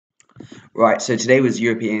Right, so today was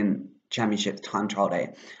European Championship time trial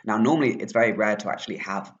day. Now, normally it's very rare to actually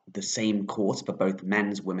have the same course for both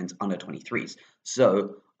men's, women's, under 23s.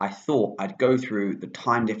 So I thought I'd go through the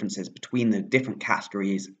time differences between the different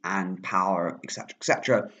categories and power, etc.,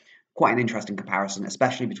 etc. Quite an interesting comparison,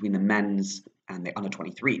 especially between the men's and the under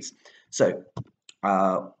 23s. So,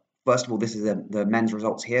 uh, first of all, this is the men's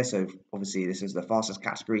results here. So obviously this is the fastest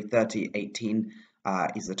category, 30:18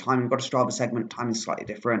 is the time. We've got a Strava segment. Time is slightly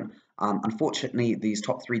different. Unfortunately, these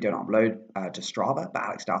top three don't upload to Strava, but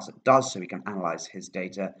Alex Dowsett does, so we can analyze his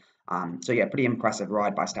data. So yeah, pretty impressive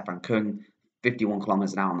ride by Stefan Kung. 51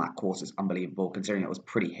 kilometers an hour on that course is unbelievable, considering it was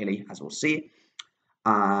pretty hilly, as we'll see.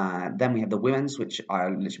 Then we have the women's, which I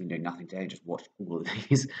literally been doing nothing today, just watched all of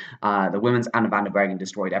these. The women's, Anna van der Breggen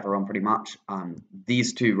destroyed everyone pretty much.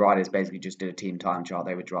 These two riders basically just did a team time chart.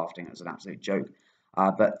 They were drafting. It was an absolute joke.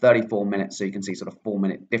 But 34 minutes, so you can see sort of 4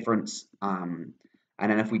 minute difference. And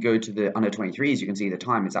then if we go to the under 23s, you can see the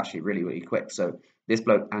time is actually really, really quick. So this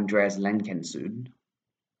bloke, Andreas Lenkensud,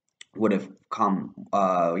 would have come,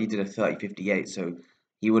 he did a 30:58, so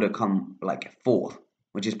he would have come like fourth,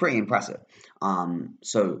 which is pretty impressive.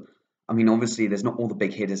 So, I mean, obviously, there's not all the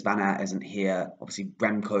big hitters. Van Aert isn't here. Obviously,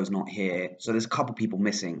 Remco's not here. So there's a couple people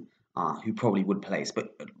missing who probably would place,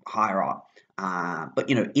 but higher up. But,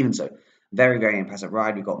 you know, even so, very, very impressive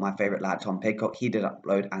ride. We've got my favorite lad, Tom Pidcock. He did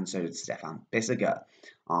upload, and so did Stefan Bissiger.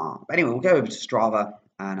 But anyway, we'll go over to Strava,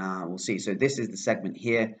 and we'll see. So this is the segment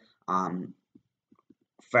here.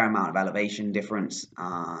 Fair amount of elevation difference,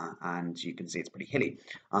 and you can see it's pretty hilly.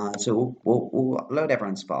 So we'll load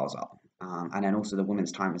everyone's files up. And then also the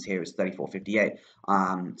women's time is here is 34:58.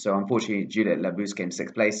 So unfortunately, Juliet Labous came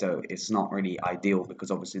sixth place, so it's not really ideal because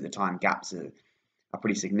obviously the time gaps are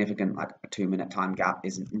pretty significant. Like a 2 minute time gap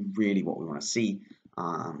isn't really what we want to see.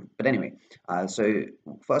 But anyway, so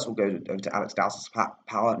first we'll go over to Alex Dowsett's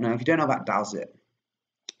power. Now, if you don't know about Dowsett,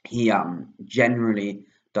 he generally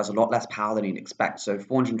does a lot less power than you'd expect. So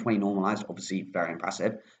 420 normalized, obviously very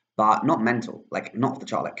impressive, but not mental, like not off the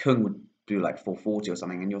chart. Like Kung would do like 440 or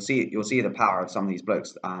something, and you'll see the power of some of these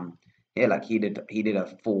blokes. Here, like he did a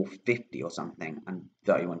 450 or something and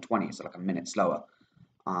 31:20, so like a minute slower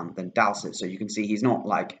than Dowsett. So you can see he's not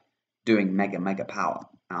like doing mega power,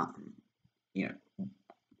 you know,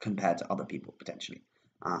 compared to other people potentially.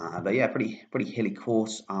 But yeah, pretty hilly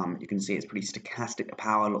course. You can see it's pretty stochastic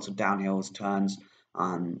power, lots of downhills, turns.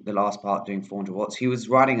 The last part doing 400 watts. He was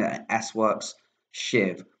riding an S-Works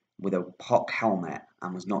Shiv with a POC helmet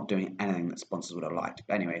and was not doing anything that sponsors would have liked.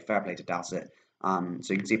 But anyway, fair play to Dowsett.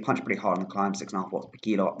 So you can see it punched pretty hard on the climb, 6.5 watts per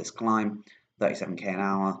kilo up this climb, 37k an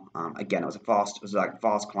hour. Again, it was like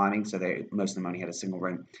fast climbing, so most of them only had a single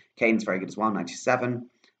ring. Kane's very good as well, 97.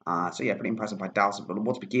 So yeah, pretty impressive by Dowsett. But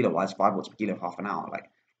watts per kilo wise, 5 watts per kilo for half an hour. Like,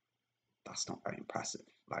 that's not very impressive.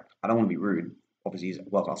 Like, I don't want to be rude. Obviously, he's a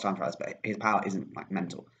world-class time trialist, but his power isn't like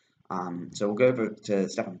mental. So we'll go over to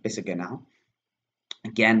Stefan Bissiger now.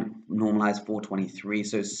 Again, normalized 423,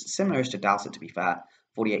 so similar to Dowsett to be fair,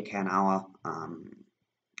 48k an hour.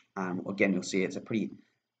 And again, you'll see it's a pretty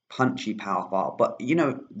punchy power file, but you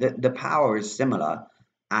know the power is similar,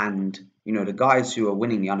 and you know the guys who are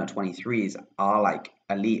winning the under 23s are like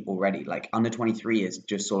elite already. Like under 23 is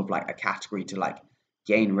just sort of like a category to like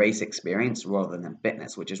gain race experience rather than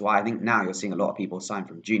fitness, which is why I think now you're seeing a lot of people sign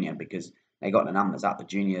from junior because they got the numbers at the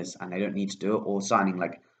juniors and they don't need to do it, or signing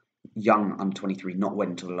like young under 23, not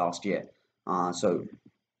waiting until the last year. So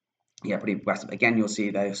yeah, pretty impressive. Again, you'll see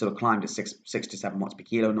they sort of climbed to 6 to 7 watts per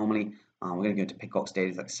kilo normally. We're going to go into Pidcock's data,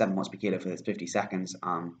 it's like 7 watts per kilo for this 50 seconds.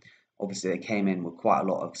 Obviously, they came in with quite a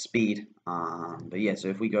lot of speed. But yeah, so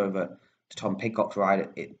if we go over to Tom Pidcock's ride,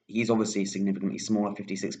 he's obviously significantly smaller,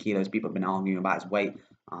 56 kilos. People have been arguing about his weight.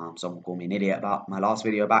 Someone called me an idiot about my last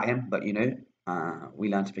video about him, but you know, we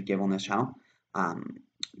learn to forgive on this channel.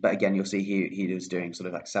 But again, you'll see he was doing sort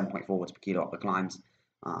of like 7.4 watts per kilo up the climbs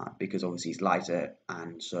because obviously he's lighter,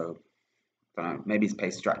 and so I don't know, maybe his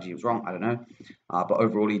pace strategy was wrong, I don't know. But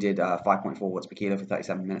overall, he did 5.4 watts per kilo for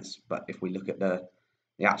 37 minutes. But if we look at the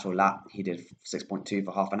actual lap, he did 6.2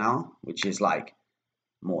 for half an hour, which is like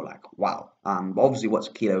more like wow. But obviously, watts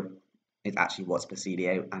per kilo is actually watts per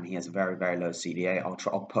CDA, and he has a very, very low CDA.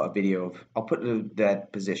 I'll put a video of, I'll put their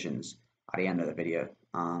positions at the end of the video.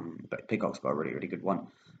 But Pidcock's got a really, really good one.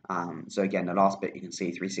 So again, the last bit you can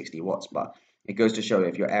see 360 watts, but it goes to show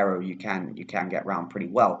if you're aero, you can get around pretty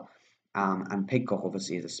well. And Pidcock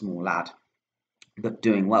obviously is a small lad, but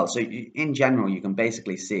doing well. So in general, you can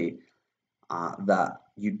basically see that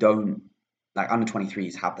you don't, like under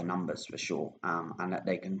 23s have the numbers for sure, and that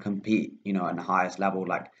they can compete, you know, at the highest level.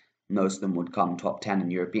 Like most of them would come top 10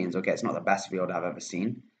 in Europeans. Okay, it's not the best field I've ever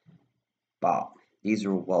seen, but These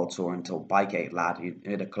are all World Tour until Bike 8 lad. He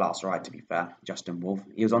had a class ride, to be fair. Justin Wolf.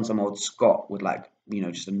 He was on some old Scott with like,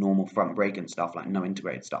 just a normal front brake and stuff, like no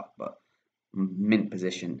integrated stuff, but mint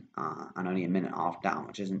position and only a minute and a half down,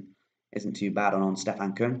 which isn't too bad on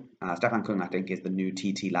Stefan Kung. Stefan Kung, I think, is the new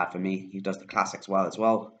TT lad for me. He does the classics well as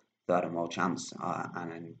well. Third in world champs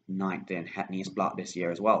and then ninth in Het Nieuwsblad this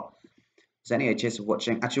year as well. So anyway, cheers for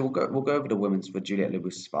watching. Actually, we'll go over the women's for Juliette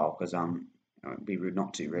Lebus's file because it would be rude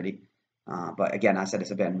not to really. But again, I said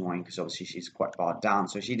it's a bit annoying because obviously she's quite far down.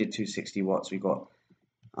 So she did 260 watts. We got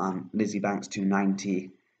Lizzie Banks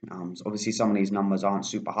 290. So obviously some of these numbers aren't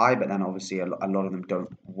super high, but then obviously a lot of them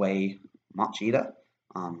don't weigh much either.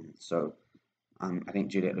 I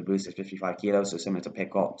think Juliette Lebus is 55 kilos, so similar to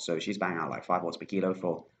Picot. So she's banging out like 5 watts per kilo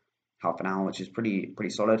for half an hour, which is pretty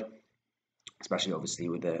solid, especially obviously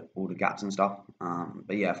with all the gaps and stuff.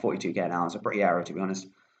 But yeah, 42k an hour is a pretty aero, to be honest.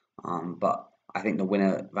 But I think the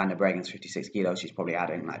winner, Van der Bregen's 56 kilos. She's probably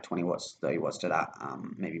adding like 20 watts, 30 watts to that,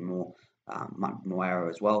 maybe more, more aero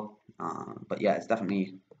as well. But yeah, it's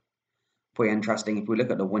definitely pretty interesting. If we look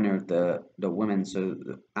at the winner of the women, so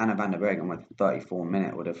Anna van der Breggen with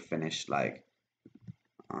 34-minute would have finished like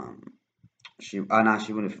she would have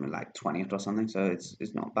finished like 20th or something. So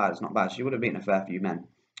it's not bad. It's not bad. She would have beaten a fair few men.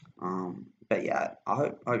 But yeah, I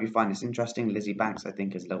hope you find this interesting. Lizzie Banks, I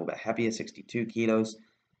think, is a little bit heavier, 62 kilos,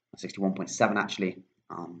 61.7 actually.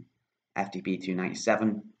 FTP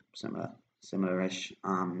 297, similar-ish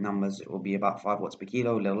numbers. It will be about 5 watts per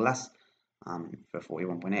kilo, a little less. For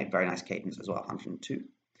 41.8, very nice cadence as well, 102.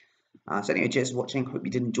 So anyway, cheers for watching. Hope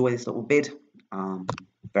you did enjoy this little vid.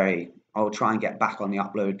 I'll try and get back on the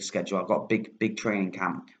upload schedule. I've got a big training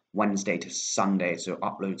camp Wednesday to Sunday, so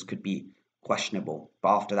uploads could be questionable. But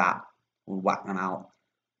after that, we'll whack them out.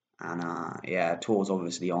 And yeah, tour's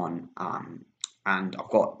obviously on. And I've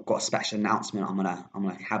got a special announcement I'm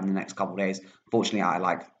gonna have in the next couple of days. Fortunately, I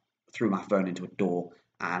like threw my phone into a door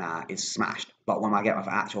and it's smashed. But when I get my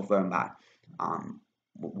actual phone back,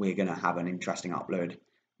 we're gonna have an interesting upload.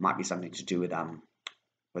 Might be something to do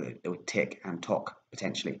with tick and talk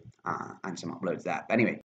potentially, and some uploads there. But anyway,